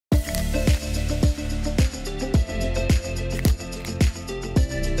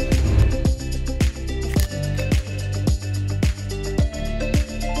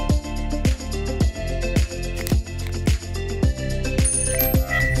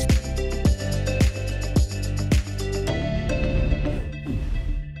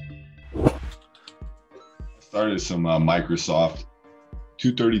started some Microsoft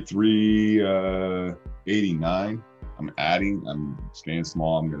 233.89. I'm staying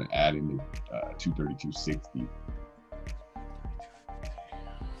small. I'm going to add in the 232.60.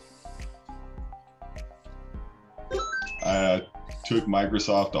 I took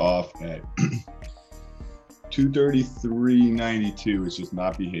Microsoft off at 233.92. It's just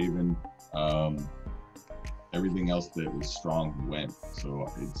not behaving. Everything else that was strong went.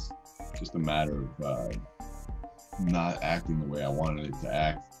 So it's just a matter of not acting the way I wanted it to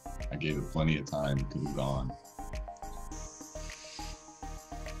act. I gave it plenty of time to have gone.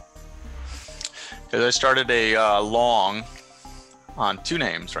 Because I started a long on two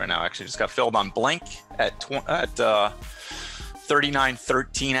names right now. Actually, just got filled on Blink at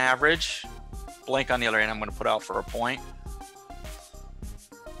 39.13 average. Blink on the other hand, I'm going to put out for a point.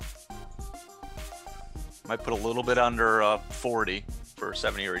 Might put a little bit under 40 for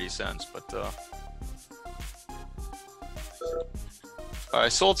 70 or 80 cents, but I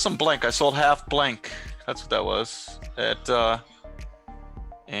sold some Blink. I sold half Blink. That's what that was.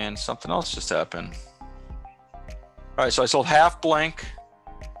 And something else just happened. All right, so I sold half Blink,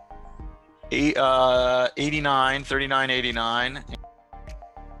 39.89.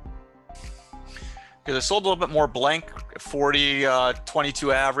 Because I sold a little bit more Blink,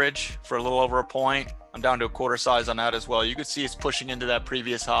 40.22 average for a little over a point. I'm down to a quarter size on that as well. You can see it's pushing into that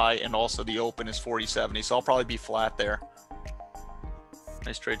previous high, and also the open is 40.70, so I'll probably be flat there.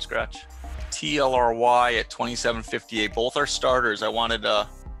 Nice trade scratch. TLRY at 27.58. Both are starters. I wanted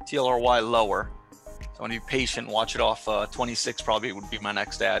TLRY lower. So I want to be patient, watch it off 26 probably would be my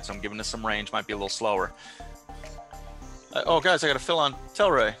next ad. So I'm giving this some range, might be a little slower. Oh guys, I got to fill on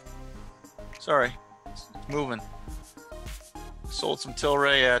Tilray. Sorry, it's moving. Sold some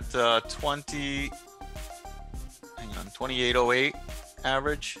Tilray at 28.08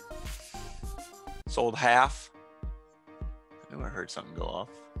 average. Sold half. I knew I heard something go off.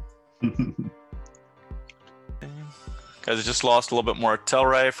 Guys, I just lost a little bit more at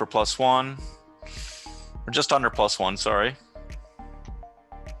Tilray for +1. Or just under +1, sorry.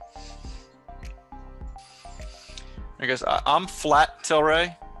 I guess I'm flat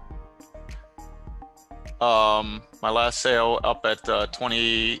Tilray. My last sale up at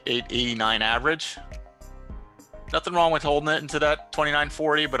 28.89 average. Nothing wrong with holding it into that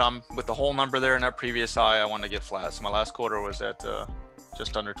 29.40, but I'm with the whole number there in that previous high. I want to get flat. So my last quarter was at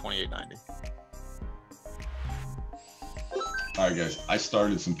just under 28.90. All right, guys. I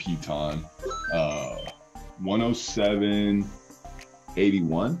started some Piton,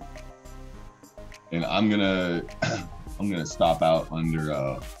 107.81, and I'm gonna stop out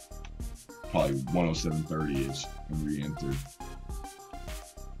under probably 107.30ish and re-enter.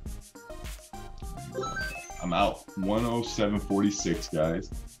 I'm out 107.46, guys.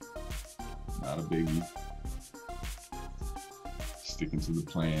 Not a biggie. Sticking to the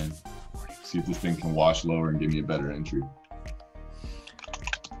plan. See if this thing can wash lower and give me a better entry.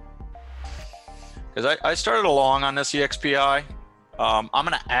 Because I started along on this EXPI. I'm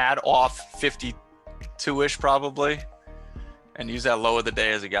going to add off 52-ish probably and use that low of the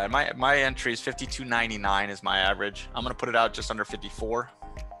day as a guide. My entry is 52.99 is my average. I'm going to put it out just under 54.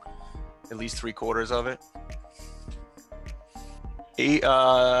 At least 3/4 of it.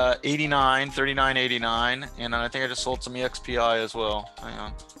 39.89, and I think I just sold some EXPI as well. Hang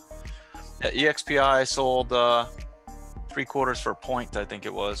on. At EXPI, I sold 3/4 for a point, I think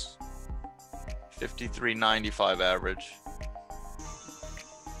it was. 53.95 average.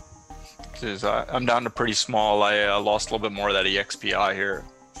 I'm down to pretty small. I lost a little bit more of that EXPI here.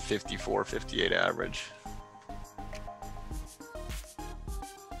 54.58 average.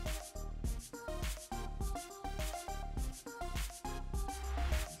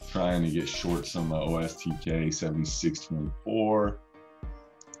 Trying to get short some OSTK 76.24.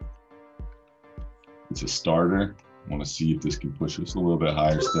 It's a starter. I want to see if this can push us a little bit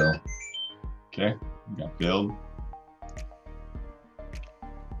higher still. Okay, we got filled.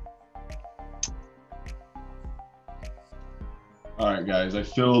 All right, guys, I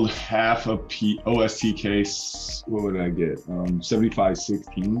filled half a OSTK. What would I get?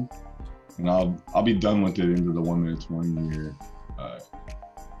 75.16, and I'll be done with it into the 1 minute 20 here.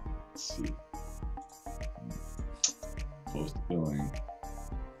 Let's see. Close to filling.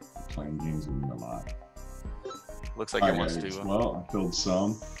 Playing games with me a lot. Looks like it wants to. Well, I filled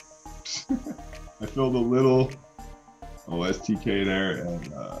some. I filled a little OSTK there at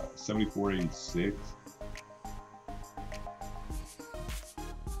 74.86.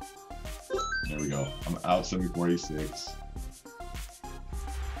 There we go. I'm out 74.86.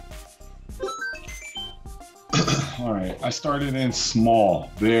 All right, I started in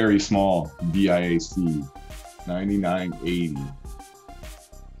small, very small, BIAC. 9980.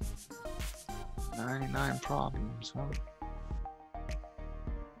 99 problems, huh?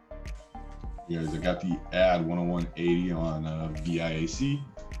 You guys, I got the ad 10180 on VIAC.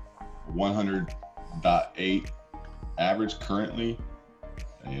 100.8 average currently.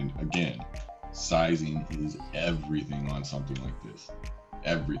 And again, sizing is everything on something like this.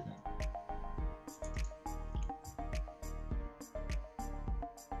 Everything.